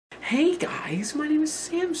Hey guys, my name is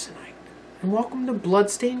Samsonite, and welcome to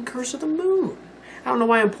Bloodstained Curse of the Moon. I don't know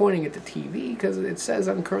why I'm pointing at the TV, because it says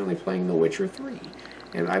I'm currently playing The Witcher 3,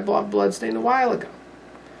 and I bought Bloodstained a while ago.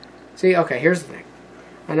 See, okay, here's the thing.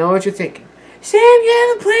 I know what you're thinking. Sam, you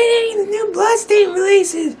haven't played any of the new Bloodstained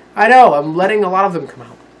releases. I know, I'm letting a lot of them come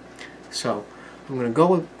out. So, I'm going to go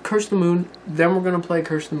with Curse of the Moon, then we're going to play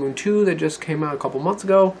Curse of the Moon 2 that just came out a couple months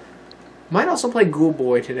ago. Might also play Ghoul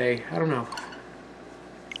Boy today, I don't know.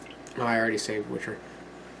 Oh, I already saved Witcher.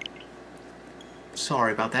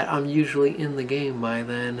 Sorry about that. I'm usually in the game by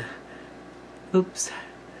then. Oops.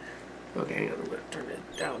 Okay, I'm going to turn it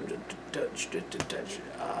down to touch.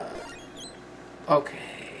 Okay.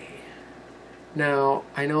 Now,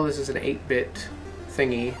 I know this is an 8-bit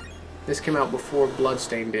thingy. This came out before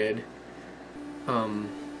Bloodstained did. But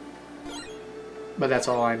that's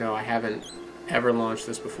all I know. I haven't ever launched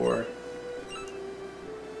this before.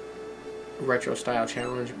 Retro style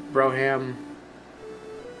challenge. Broham.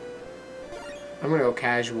 I'm gonna go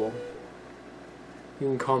casual. You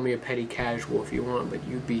can call me a petty casual if you want, but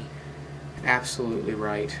you'd be absolutely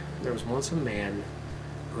right. There was once a man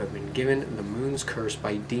who had been given the moon's curse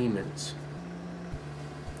by demons.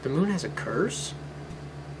 The moon has a curse?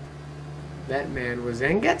 That man was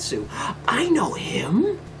Zangetsu. I know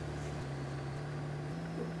him!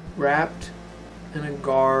 Wrapped in a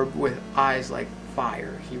garb with eyes like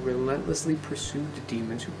fire, he relentlessly pursued the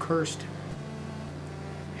demons who cursed him.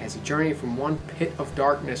 As he journeyed from one pit of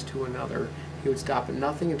darkness to another, he would stop at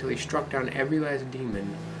nothing until he struck down every last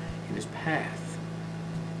demon in his path.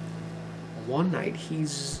 One night, he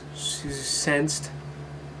sensed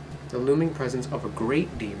the looming presence of a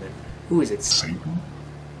great demon. Who is it? Satan?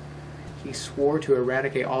 He swore to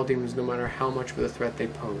eradicate all demons no matter how much of a threat they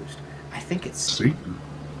posed. I think it's Satan.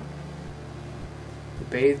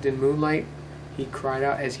 Bathed in moonlight, he cried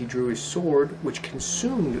out as he drew his sword, which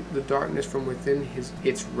consumed the darkness from within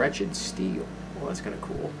its wretched steel. Well, that's kind of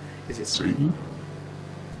cool. Is it Satan?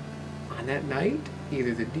 On that night,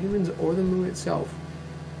 either the demons or the moon itself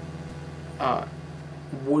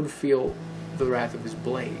would feel the wrath of his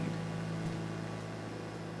blade.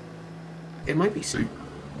 It might be Satan.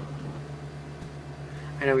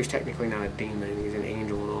 I know he's technically not a demon, he's an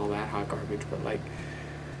angel and all that hot garbage, but like,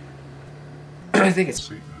 I think it's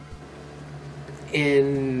Satan.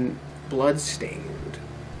 In Bloodstained,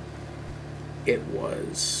 it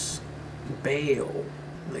was Baal,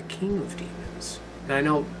 the king of demons. And I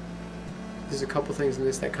know there's a couple things in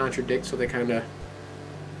this that contradict, so they kind of,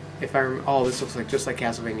 if I remember, oh, this looks like just like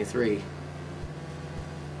Castlevania 3.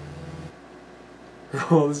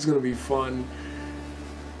 Oh, this is going to be fun.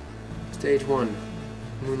 Stage 1,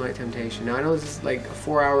 Moonlight Temptation. Now I know this is like a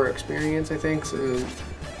 4-hour experience, I think, so,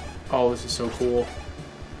 oh, this is so cool.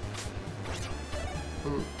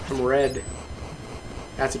 I'm red.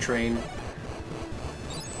 That's a train.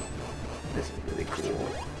 This is really cool.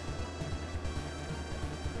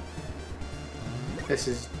 This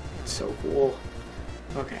is so cool.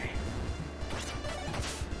 Okay.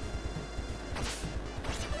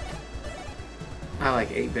 I like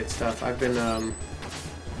 8-bit stuff. I've been,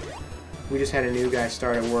 we just had a new guy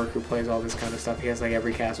start at work who plays all this kind of stuff. He has like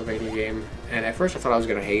every Castlevania game. And at first I thought I was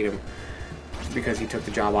going to hate him because he took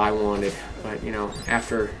the job I wanted. But, you know,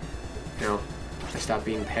 after, you know, I stopped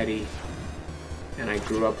being petty and I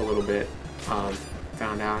grew up a little bit,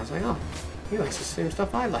 found out, I was like, oh, he likes the same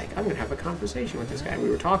stuff I like. I'm going to have a conversation with this guy. We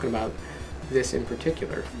were talking about this in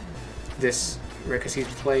particular. This, because he's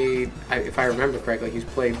played, if I remember correctly, he's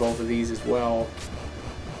played both of these as well.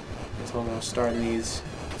 So I'm going to start these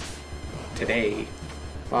today.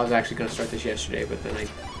 Well, I was actually going to start this yesterday, but then I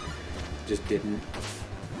just didn't.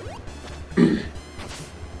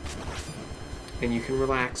 And you can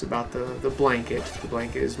relax about the blanket. The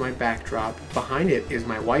blanket is my backdrop. Behind it is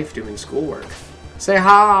my wife doing schoolwork. Say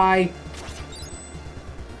hi!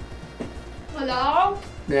 Hello?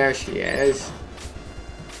 There she is.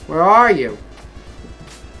 Where are you?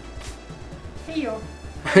 Here.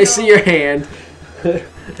 I see your hand.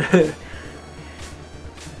 It's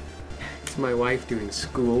my wife doing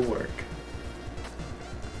schoolwork.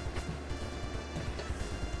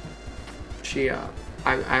 She,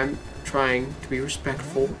 I'm trying to be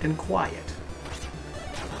respectful and quiet.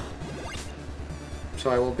 So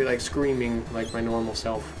I won't be like screaming like my normal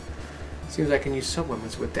self. Seems I can use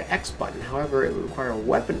sub-weapons with the X button, however it would require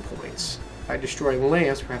weapon points. If I destroy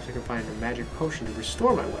lamps, perhaps I can find a magic potion to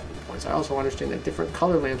restore my weapon points. I also understand that different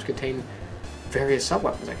color lamps contain various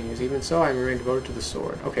sub-weapons I can use. Even so, I remain devoted to the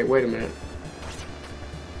sword. Okay, wait a minute.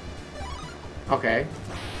 Okay.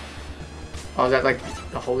 Oh, is that like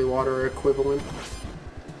the holy water equivalent?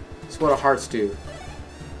 It's what a hearts do.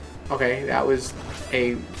 Okay, that was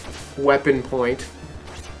a weapon point.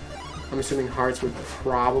 I'm assuming hearts would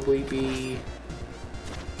probably be...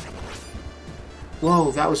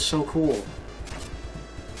 Whoa, that was so cool.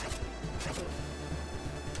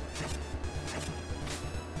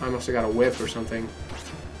 I must have got a whip or something.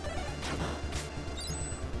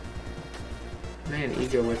 Man,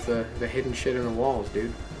 ego with the hidden shit in the walls,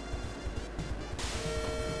 dude.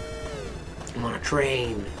 I'm on a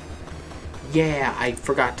train. Yeah, I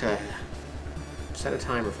forgot to set a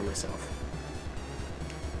timer for myself.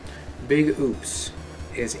 Big oops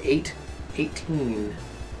is 8:18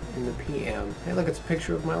 in the PM. Hey, look, it's a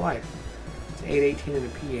picture of my life. It's 8:18 in the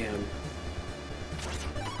PM.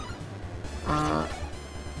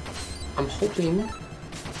 I'm hoping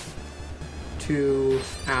to...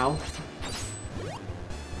 Ow.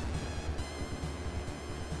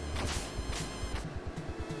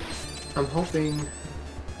 I'm hoping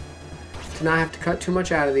to not have to cut too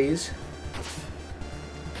much out of these.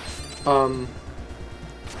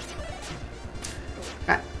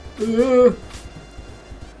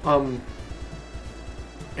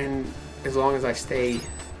 And as long as I stay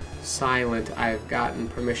silent, I've gotten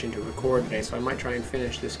permission to record today, so I might try and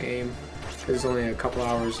finish this game because it's only a couple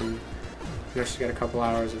hours and Nurse's got a couple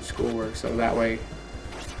hours of schoolwork, so that way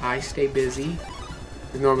I stay busy.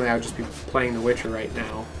 Because normally I would just be playing The Witcher right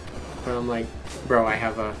now, but I'm like, bro, I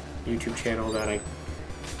have a YouTube channel that I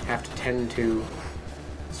have to tend to.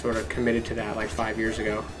 Sort of committed to that like 5 years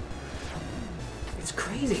ago. It's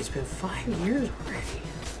crazy, it's been 5 years already.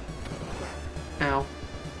 Ow.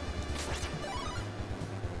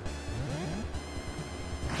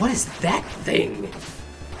 What is that thing?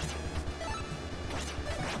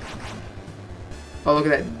 Oh, look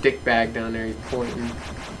at that dick bag down there, he's pointing.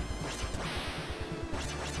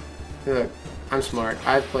 Look, I'm smart.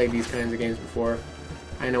 I've played these kinds of games before.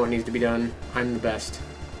 I know what needs to be done. I'm the best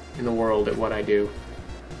in the world at what I do.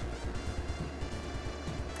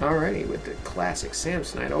 Alrighty, with the classic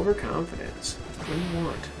Samsonite overconfidence. What do you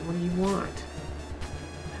want? What do you want?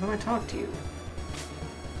 How do I talk to you?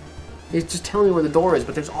 It's just telling me where the door is,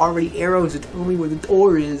 but there's already arrows that tell me where the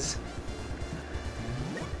door is.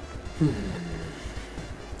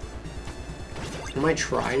 I might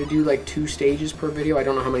try to do like 2 stages per video. I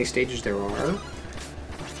don't know how many stages there are.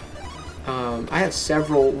 I have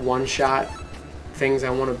several one-shot things I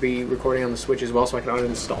want to be recording on the Switch as well, so I can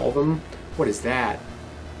uninstall them. What is that?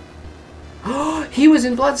 Oh, he was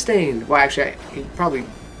in Bloodstained! Well, actually,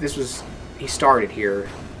 he started here.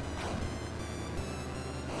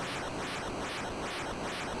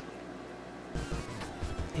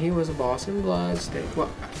 He was a boss in Bloodstained. Well,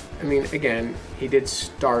 I mean, again, he did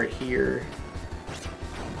start here.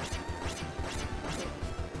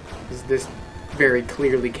 This very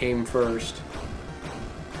clearly came first.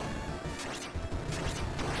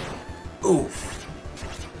 Oof.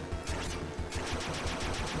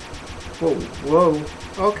 Whoa, whoa.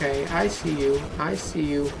 Okay, I see you. I see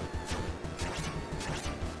you.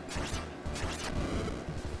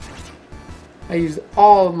 I used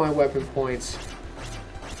all of my weapon points.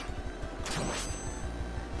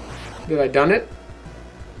 Did I done it?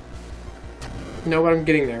 No, but I'm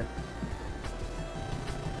getting there.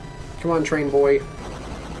 Come on, train boy.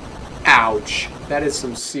 Ouch. That is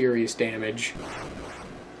some serious damage.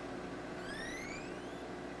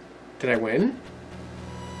 Did I win?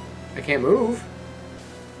 I can't move.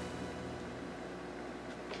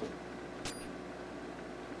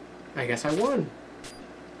 I guess I won.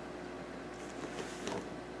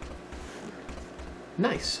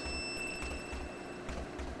 Nice.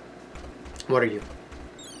 What are you?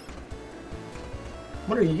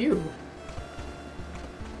 What are you?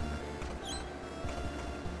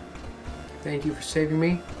 Thank you for saving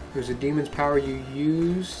me. It was a demon's power you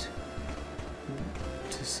used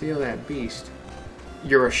to seal that beast.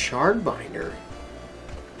 You're a shard binder.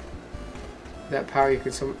 That power you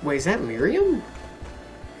could wait, is that Miriam?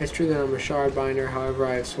 It's true that I'm a shard binder, however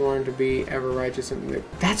I have sworn to be ever righteous and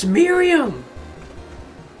that's Miriam!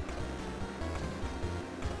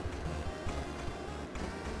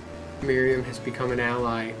 Miriam has become an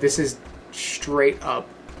ally. This is straight up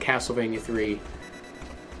Castlevania 3.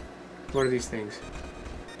 What are these things?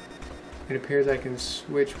 It appears I can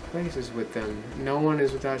switch places with them. No one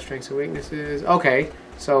is without strengths and weaknesses. Okay,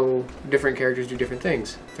 so different characters do different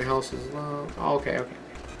things. Their health is low. Oh, okay, okay.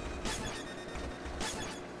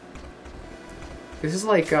 This is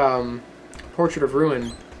like Portrait of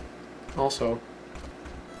Ruin also.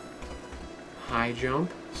 High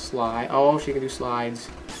jump, slide. Oh, she can do slides.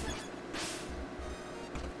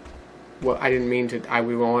 Well, I didn't mean to. I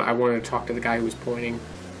wanted to talk to the guy who was pointing.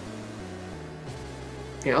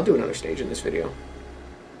 Yeah, I'll do another stage in this video.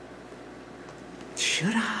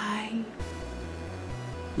 Should I?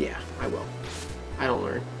 Yeah, I will. I don't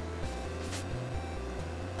learn.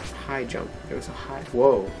 High jump. There was a high...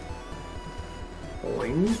 Whoa.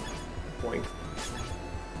 Boing. Boing.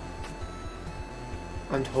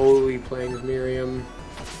 I'm totally playing as Miriam.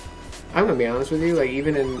 I'm gonna be honest with you, like,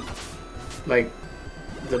 even in, like,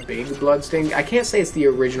 the big Bloodstained... I can't say it's the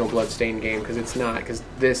original Bloodstained game, because it's not, because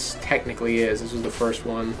this technically is. This was the first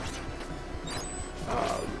one.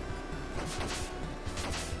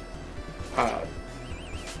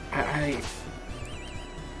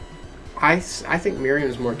 I think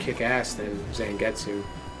Miriam's more kick-ass than Zangetsu.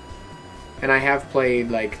 And I have played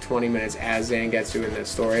like 20 minutes as Zangetsu in this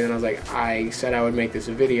story, and I was like, I said I would make this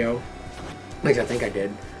a video. At least I think I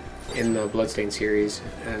did, in the Bloodstained series.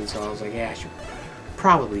 And so I was like, yeah, I should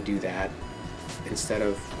probably do that instead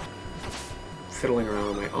of fiddling around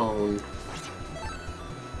on my own.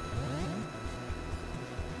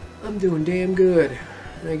 I'm doing damn good.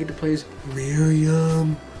 I get to play as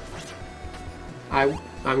Miriam.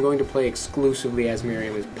 I'm going to play exclusively as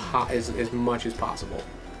Miriam as much as possible.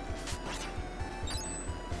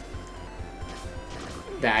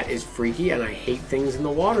 That is freaky, and I hate things in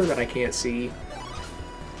the water that I can't see.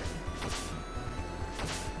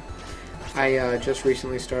 I just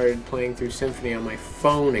recently started playing through Symphony on my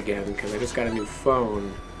phone again, because I just got a new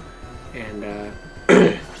phone. And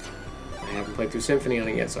I haven't played through Symphony on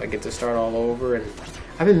it yet, so I get to start all over. And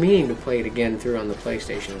I've been meaning to play it again through on the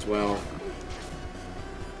PlayStation as well.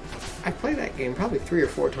 I play that game probably 3 or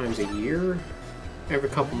 4 times a year, every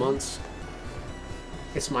couple months.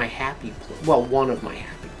 It's my happy place. Well, one of my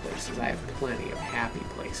happy places. I have plenty of happy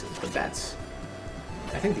places, but that's,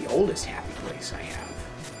 I think, the oldest happy place I have.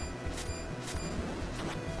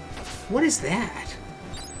 What is that?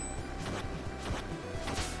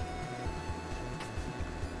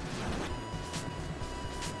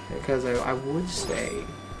 Because I would say,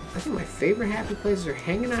 I think my favorite happy places are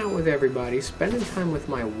hanging out with everybody, spending time with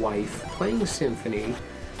my wife, playing Symphony.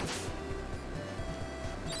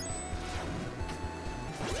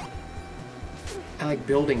 I like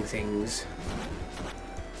building things.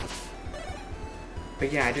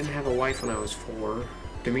 But yeah, I didn't have a wife when I was 4.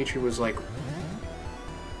 Dimitri was like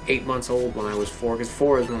 8 months old when I was 4, because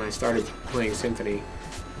 4 is when I started playing Symphony.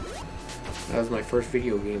 That was my first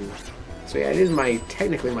video game. So yeah, it is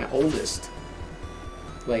technically my oldest,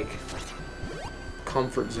 like,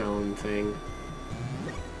 comfort zone thing.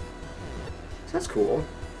 So that's cool.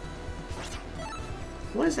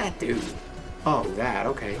 What does that do? Oh, that,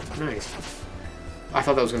 okay, nice. I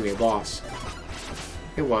thought that was going to be a boss.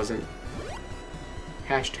 It wasn't.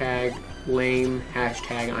 Hashtag lame,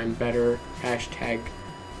 hashtag I'm better, hashtag...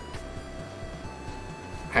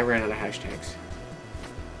 I ran out of hashtags.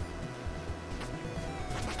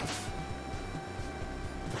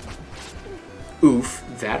 Oof,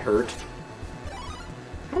 that hurt.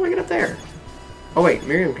 How do I get up there? Oh wait,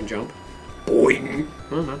 Miriam can jump. Boing!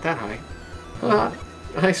 Well, not that high.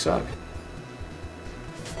 I suck.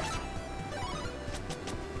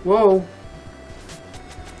 Whoa!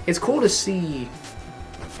 It's cool to see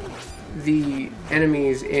the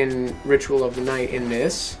enemies in Ritual of the Night in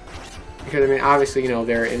this. Because, I mean, obviously, you know,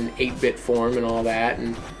 they're in 8-bit form and all that,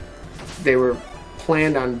 and they were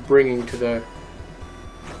planned on bringing to the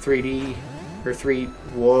 3D, or 3...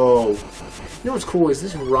 Whoa! You know what's cool is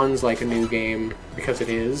this runs like a new game, because it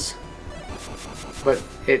is. But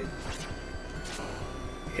it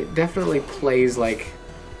definitely plays like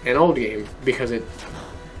an old game, because it...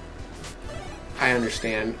 I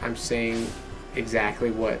understand. I'm saying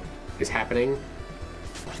exactly what is happening.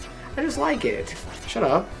 I just like it. Shut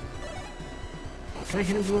up. Can I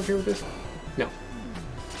hit him from up here with this? No.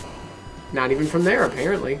 Not even from there,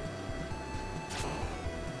 apparently.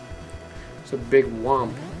 It's a big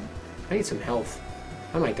womp. I need some health.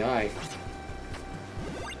 I might die.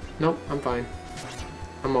 Nope, I'm fine.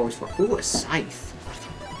 I'm always fine. Ooh, a scythe.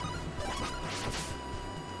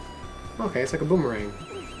 Okay, it's like a boomerang.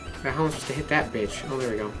 Now, how am I supposed to hit that bitch? Oh,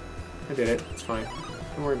 there we go. I did it. It's fine.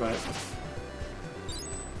 Don't worry about it.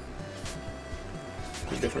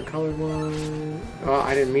 A different colored one. Oh,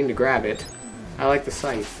 I didn't mean to grab it. I like the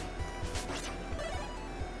scythe.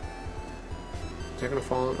 Is that gonna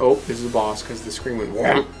fall on? Oh, this is the boss because the screen went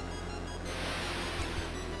whomp.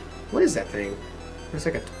 What is that thing? It's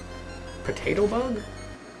like a potato bug?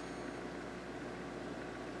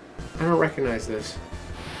 I don't recognize this.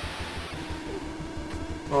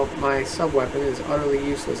 Well, my sub-weapon is utterly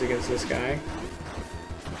useless against this guy.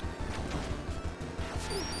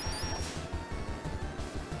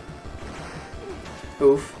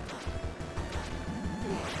 Oof.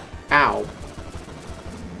 Ow.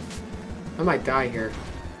 I might die here.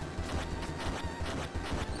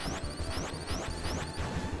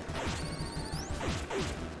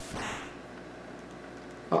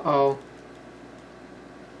 Uh-oh.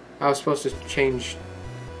 I was supposed to change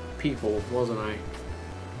people, wasn't I?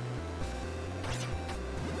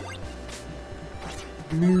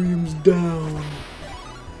 Miriam's down.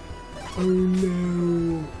 Oh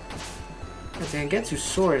no. That Zangetsu's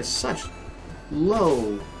sword is such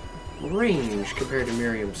low range compared to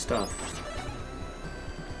Miriam's stuff.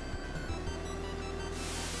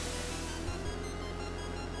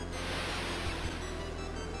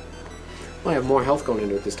 Well, I have more health going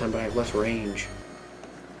into it this time, but I have less range.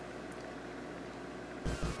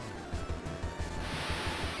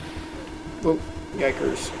 Oh,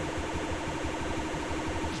 yikers.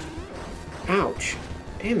 Ouch.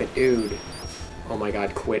 Damn it, dude. Oh my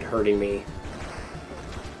god, quit hurting me.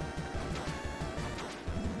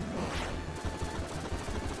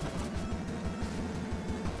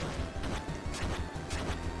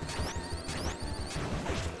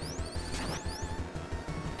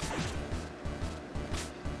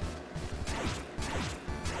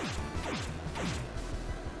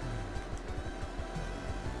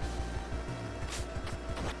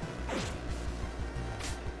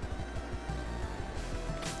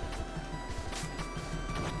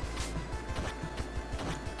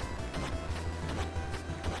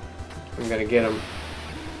 I'm gonna get him.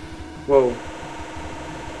 Whoa.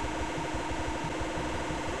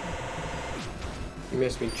 You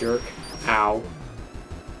missed me, jerk. Ow.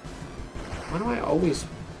 Why do I always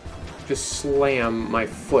just slam my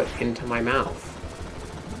foot into my mouth?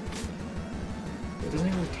 It doesn't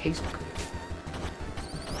even taste good.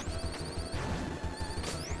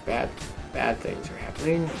 Bad things are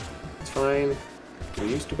happening. It's fine. We're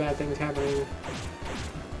used to bad things happening.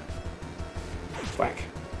 Whack.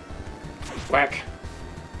 Whack.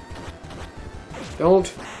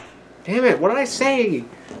 Don't. Damn it, what did I say?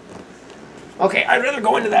 Okay, I'd rather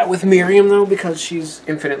go into that with Miriam, though, because she's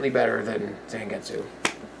infinitely better than Zangetsu.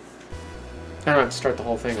 I don't have to start the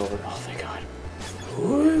whole thing over. Oh, thank God.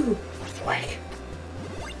 Woo! Whack.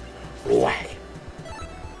 Whack.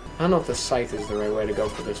 I don't know if the scythe is the right way to go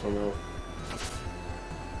for this one, though.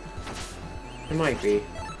 It might be.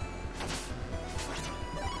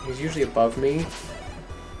 He's usually above me.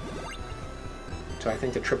 So I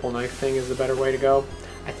think the triple knife thing is the better way to go.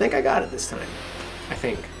 I think I got it this time. I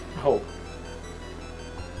think. I hope.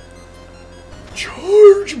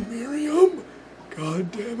 Charge, Miriam!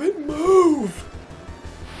 God damn it, move!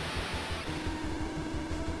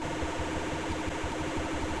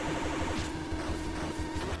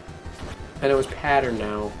 I know his pattern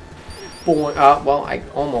now. Boy, well, I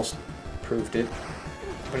almost proved it.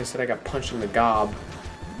 But instead I got punched in the gob.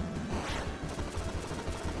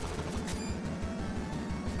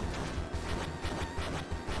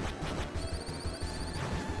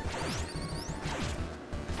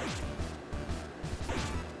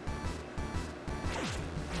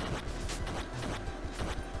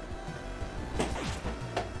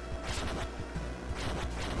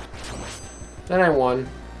 Then I won.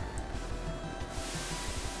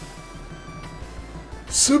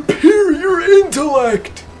 Superior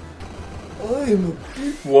intellect! I'm a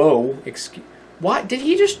big... Whoa, excuse... What? Did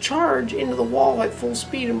he just charge into the wall at full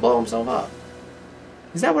speed and blow himself up?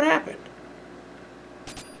 Is that what happened?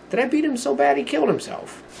 Did I beat him so bad he killed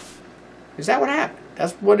himself? Is that what happened?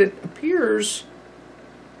 That's what it appears.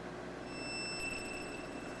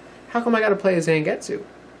 How come I gotta play as Zangetsu?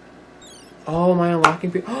 Oh, am I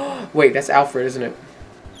unlocking people? Wait, that's Alfred, isn't it?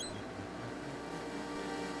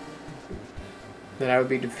 That I would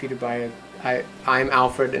be defeated by a... I'm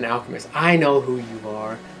Alfred, an alchemist. I know who you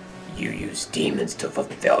are. You use demons to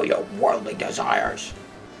fulfill your worldly desires.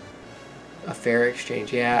 A fair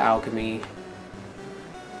exchange. Yeah, alchemy.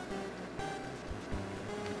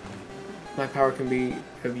 My power can be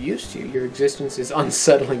of use to you. Your existence is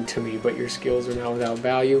unsettling to me, but your skills are now without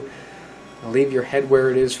value. I'll leave your head where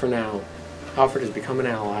it is for now. Alfred has become an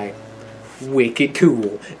ally. Wicked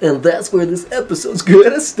cool. And that's where this episode's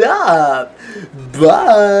gonna stop.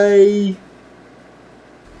 Bye.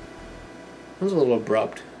 That was a little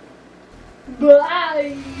abrupt.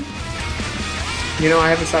 Bye. You know, I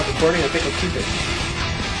haven't stopped recording. I think I'll keep it.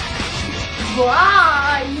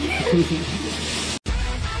 Bye.